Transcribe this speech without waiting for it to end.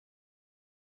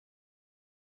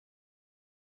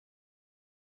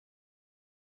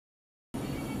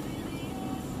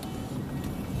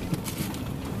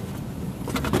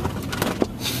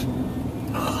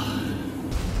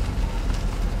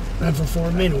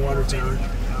944 Main Watertown,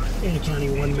 Ada County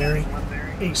 1 Mary,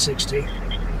 862.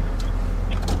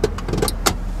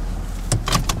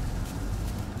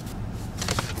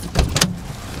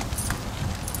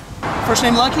 First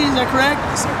name Lucky, is that correct?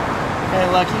 Yes, sir. Hey,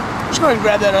 Lucky. Just go ahead and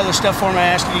grab that other stuff for me I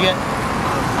asked you to get.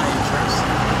 My insurance.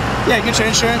 Yeah, get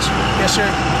your insurance. Yes, sir.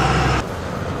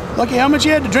 Lucky, how much you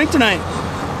had to drink tonight?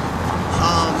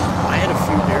 I had a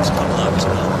few beers a couple hours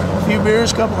ago. A few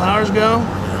beers a couple hours ago?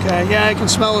 Okay, yeah, I can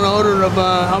smell an odor of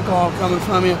alcohol coming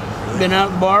from you. Been out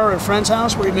at the bar or at a friend's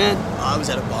house? Where you been? I was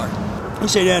at a bar. You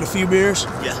said you had a few beers?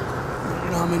 Yeah.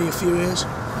 You know how many a few is?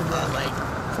 Like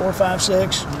 4, 5,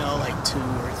 6? No, like 2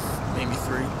 or maybe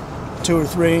 3. 2 or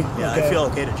 3? Yeah, okay. I feel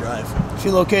okay to drive.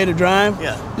 Feel okay to drive?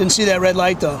 Yeah. Didn't see that red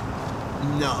light though?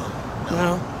 No.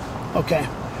 No? Okay.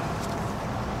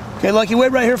 Okay, Lucky,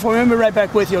 wait right here for me. I'll be right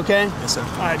back with you, okay? Yes, sir.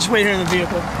 All right, just wait here in the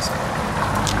vehicle. Yes, sir.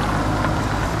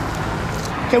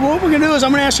 Okay, well, what we're going to do is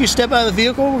I'm going to ask you to step out of the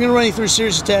vehicle. We're going to run you through a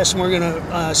series of tests, and we're going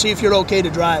to see if you're okay to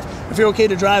drive. If you're okay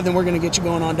to drive, then we're going to get you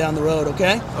going on down the road,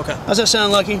 okay? Okay. How's that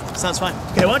sound, Lucky? Sounds fine.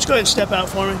 Okay, why don't you go ahead and step out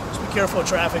for me? Just be careful of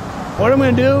traffic. What I'm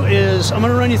going to do is I'm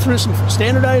going to run you through some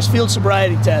standardized field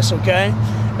sobriety tests, okay?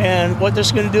 And what this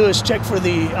is going to do is check for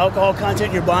the alcohol content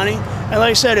in your body. And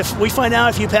like I said, if we find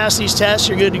out if you pass these tests,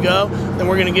 you're good to go, then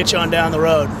we're going to get you on down the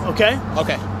road, okay?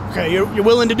 Okay. Okay, you're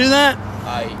willing to do that?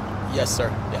 Yes, sir.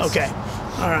 Yes. Okay.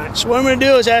 All right, so what I'm going to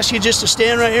do is ask you just to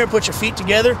stand right here, put your feet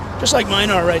together, just like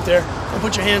mine are right there, and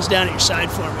put your hands down at your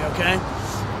side for me, okay?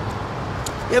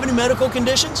 You have any medical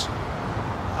conditions?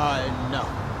 No.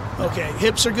 Okay,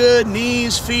 hips are good,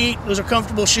 knees, feet, those are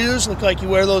comfortable shoes. Look like you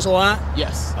wear those a lot.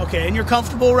 Yes. Okay, and you're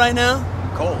comfortable right now?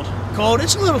 I'm cold. Cold,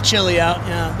 it's a little chilly out,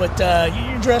 yeah, but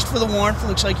you're dressed for the warmth. It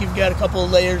looks like you've got a couple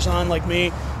of layers on like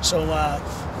me, so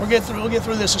we'll get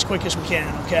through this as quick as we can,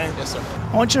 okay? Yes, sir.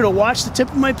 I want you to watch the tip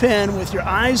of my pen with your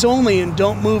eyes only and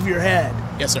don't move your head.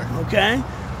 Yes, sir. Okay?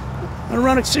 I'm going to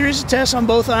run a series of tests on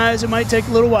both eyes. It might take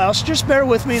a little while, so just bear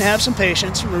with me and have some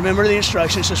patience. Remember the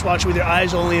instructions. Just watch with your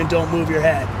eyes only and don't move your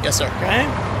head. Yes, sir. Okay?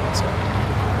 Yes, sir.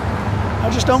 Now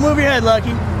just don't move your head,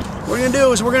 Lucky. What we're going to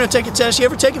do is we're going to take a test. You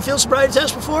ever taken a field sobriety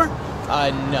test before? No. All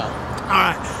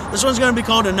right. This one's going to be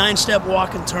called a 9-step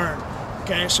walk and turn.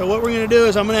 Okay, so what we're going to do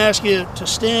is I'm going to ask you to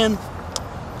stand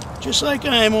just like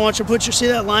I am. I want you to see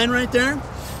that line right there?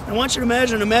 I want you to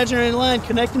imagine an imaginary line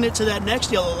connecting it to that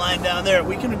next yellow line down there.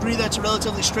 We can agree that's a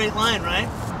relatively straight line, right?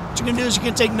 What you're going to do is you're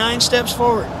going to take 9 steps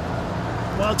forward.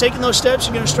 While taking those steps,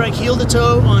 you're going to strike heel to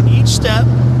toe on each step,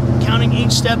 counting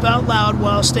each step out loud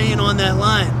while staying on that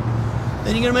line.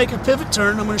 Then you're going to make a pivot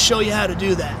turn. I'm going to show you how to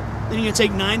do that. Then you're going to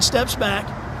take 9 steps back,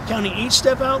 counting each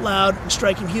step out loud and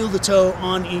striking heel to toe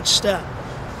on each step.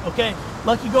 Okay,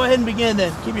 Lucky, go ahead and begin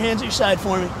then. Keep your hands at your side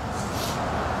for me.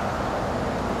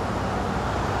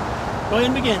 Go ahead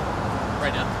and begin.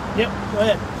 Right now? Yep, go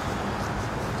ahead.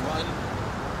 1,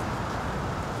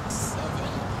 7,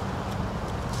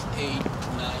 8,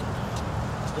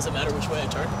 9. Does it matter which way I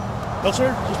turn? No,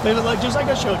 sir. Just pivot just like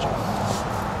I showed you. 2.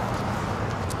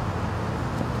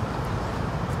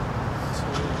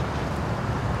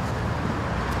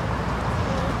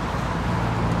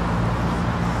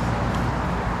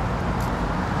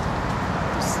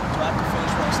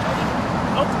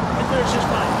 Right there is just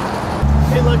fine.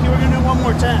 Okay, Lucky, we're going to do one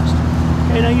more test.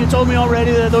 Okay, now you told me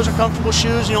already that those are comfortable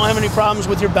shoes. You don't have any problems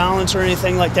with your balance or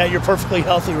anything like that. You're perfectly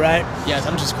healthy, right? Yes,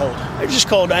 I'm just cold. You're just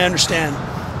cold, I understand.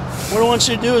 What I want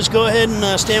you to do is go ahead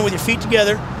and stand with your feet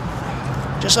together,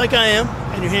 just like I am,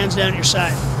 and your hands down at your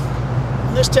side.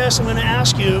 On this test, I'm going to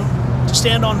ask you to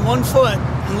stand on one foot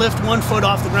and lift one foot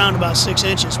off the ground about 6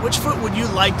 inches. Which foot would you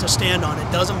like to stand on?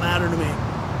 It doesn't matter to me.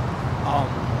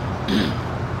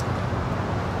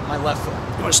 My left foot.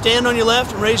 You want to stand on your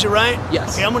left and raise your right?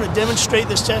 Yes. Okay, I'm going to demonstrate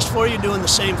this test for you doing the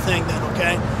same thing then,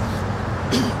 okay?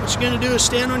 What you're going to do is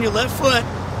stand on your left foot.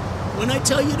 When I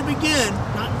tell you to begin,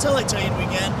 not until I tell you to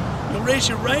begin, you'll raise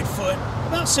your right foot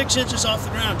about 6 inches off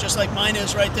the ground, just like mine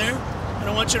is right there. And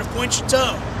I want you to point your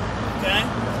toe, okay?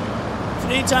 If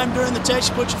at any time during the test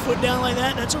you put your foot down like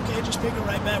that, that's okay. Just pick it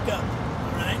right back up,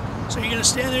 all right? So you're going to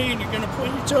stand there and you're going to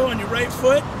point your toe on your right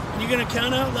foot, and you're going to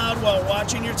count out loud while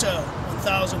watching your toe.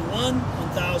 1001,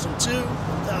 1002,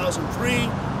 1003,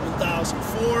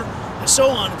 1004, and so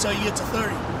on until you get to 30.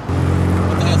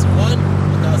 1001,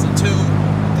 1002,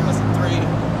 1003,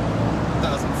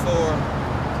 1004,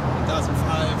 1005,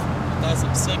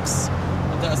 1006,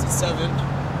 1007,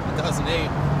 1008,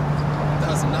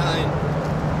 1009,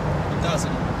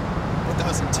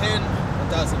 1010,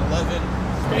 1011.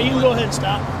 Okay, you can go ahead and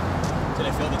stop. Did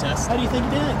I fail the test? How do you think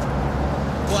you did?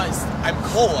 Well, I'm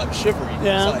cold, I'm shivering,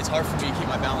 Yeah. so it's hard for me to keep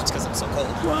my balance because I'm so cold.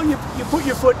 Well, you put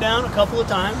your foot down a couple of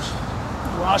times,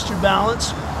 all lost your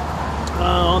balance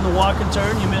on the walk and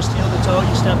turn. You missed heel to toe.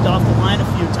 You stepped off the line a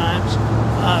few times.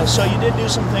 So you did do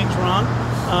some things wrong.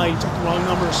 You took the wrong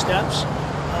number of steps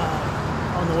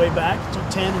on the way back. You took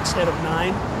 10 instead of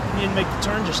 9. You didn't make the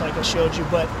turn just like I showed you.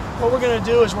 But what we're going to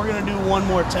do is we're going to do one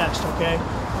more test, okay?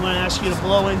 I'm going to ask you to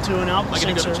blow into an alcohol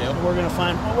sensor. And we're going to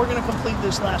find, well, we're going to complete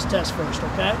this last test first,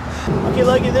 okay? Okay,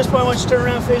 Lucky, at this point, I want you to turn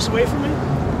around and face away from me.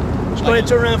 Just go ahead and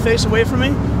turn around and face away from me.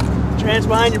 Put your hands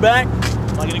behind your back.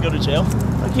 Am I going to go to jail?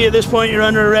 Okay, at this point, you're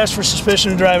under arrest for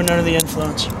suspicion of driving under the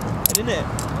influence. I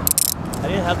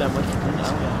didn't have that much. I only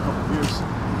had a couple beers.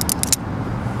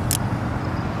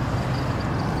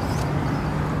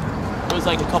 It was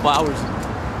like a couple hours.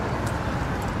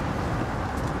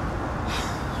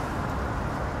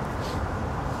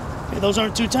 Okay, those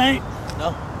aren't too tight? No.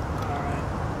 All right.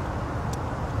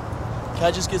 Can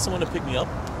I just get someone to pick me up?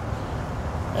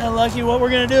 Yeah, Lucky, what we're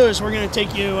going to do is we're going to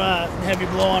take you and have you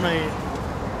blow on a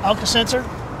alcohol sensor.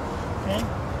 Okay?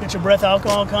 Get your breath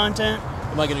alcohol content.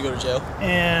 Am I going to go to jail?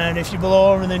 And if you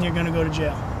blow over, then you're going to go to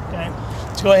jail. Okay?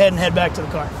 Let's go ahead and head back to the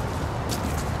car.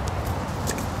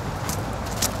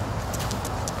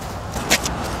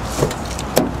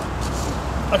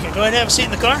 Okay, go ahead and have a seat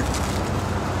in the car.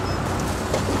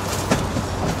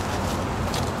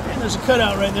 And there's a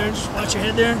cutout right there. Just watch your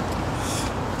head there.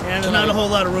 And there's not a whole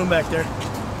lot of room back there.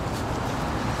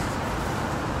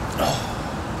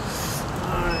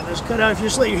 Alright, there's a cutout. If you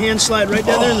just let your hand slide right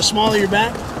down there in the small of your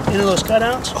back, into those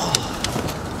cutouts.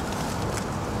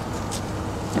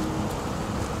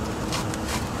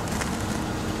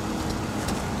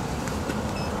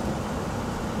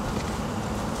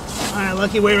 Alright,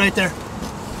 Lucky, wait right there.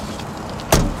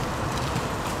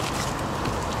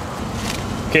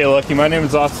 Okay, Lucky, my name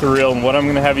is Officer Real, and what I'm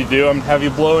going to have you do, I'm going to have you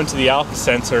blow into the alcohol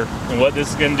sensor, and what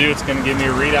this is going to do, it's going to give me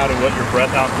a readout of what your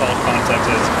breath alcohol content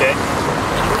is, okay?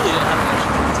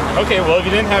 Okay, well, if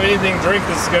you didn't have anything to drink,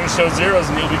 this is going to show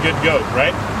zeros, and you'll be good to go,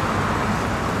 right?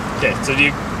 Okay, so do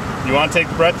you want to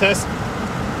take the breath test?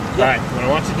 Yeah. All right, what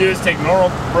I want you to do is take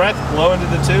normal breath, blow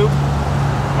into the tube,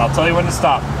 and I'll tell you when to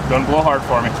stop. Go and blow hard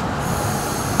for me.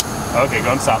 Okay,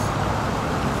 go and stop.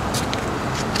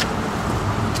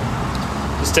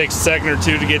 Just takes a second or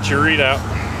two to get your readout.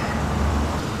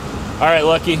 All right,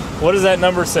 Lucky, what does that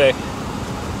number say?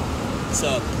 It's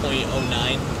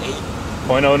 .098.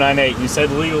 0.098. You said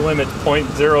the legal limit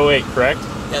 0.08, correct?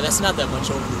 Yeah, that's not that much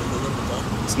over the legal limit,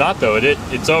 though. It's not, though.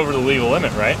 It's over the legal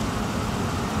limit, right?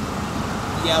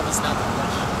 Yeah, but it's not that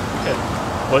much. Okay.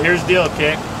 Well, here's the deal,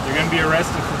 okay? You're going to be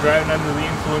arrested for driving under the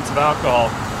influence of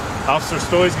alcohol. Officer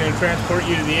Stoy's going to transport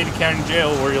you to the Ada County Jail,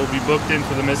 where you'll be booked in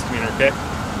for the misdemeanor, okay?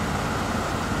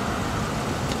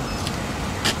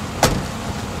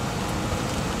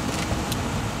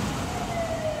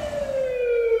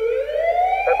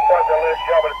 That's part of the list,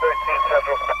 y'all, but it's